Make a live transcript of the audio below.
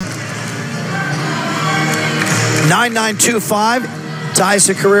9.925 ties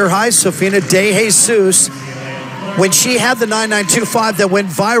a career high. Sofina De Jesus, when she had the 9.925 that went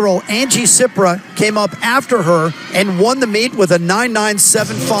viral, Angi Cipra came up after her and won the meet with a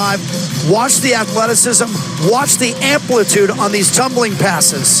 9.975. Watch the athleticism, watch the amplitude on these tumbling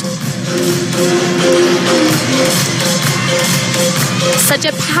passes. Such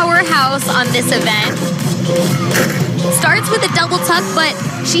a powerhouse on this event. Starts with a double tuck, but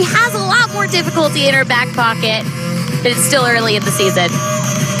she has a lot more difficulty in her back pocket. But it's still early in the season.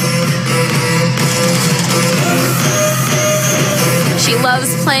 She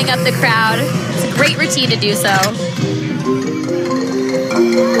loves playing up the crowd. It's a great routine to do so.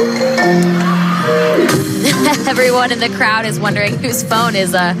 Everyone in the crowd is wondering whose phone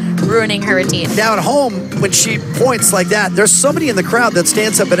is ruining her routine. Now at home, when she points like that, there's somebody in the crowd that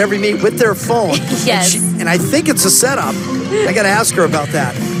stands up at every meet with their phone. Yes. And I think it's a setup. I got to ask her about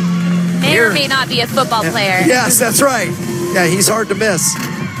that. May or may not be a football player. Yes, that's right. Yeah, he's hard to miss.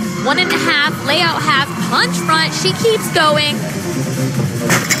 1.5, layout half, punch front. She keeps going.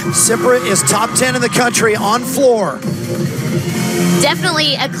 Cipra is top 10 in the country on floor.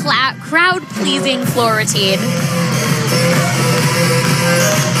 Definitely a crowd-pleasing floor routine.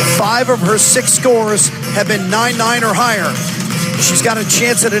 5 of her 6 scores have been 9.9 or higher. She's got a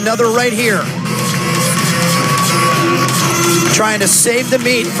chance at another right here. Trying to save the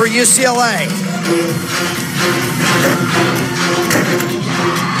meet for UCLA.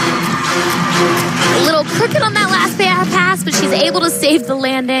 A little crooked on that last pass, but she's able to save the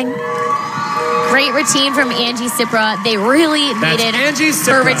landing. Great routine from Angi Cipra. They really needed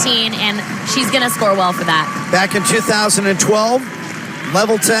her routine, and she's going to score well for that. Back in 2012,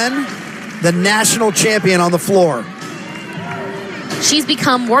 level 10, the national champion on the floor. She's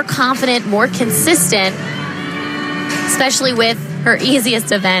become more confident, more consistent, especially with her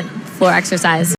easiest event, floor exercise.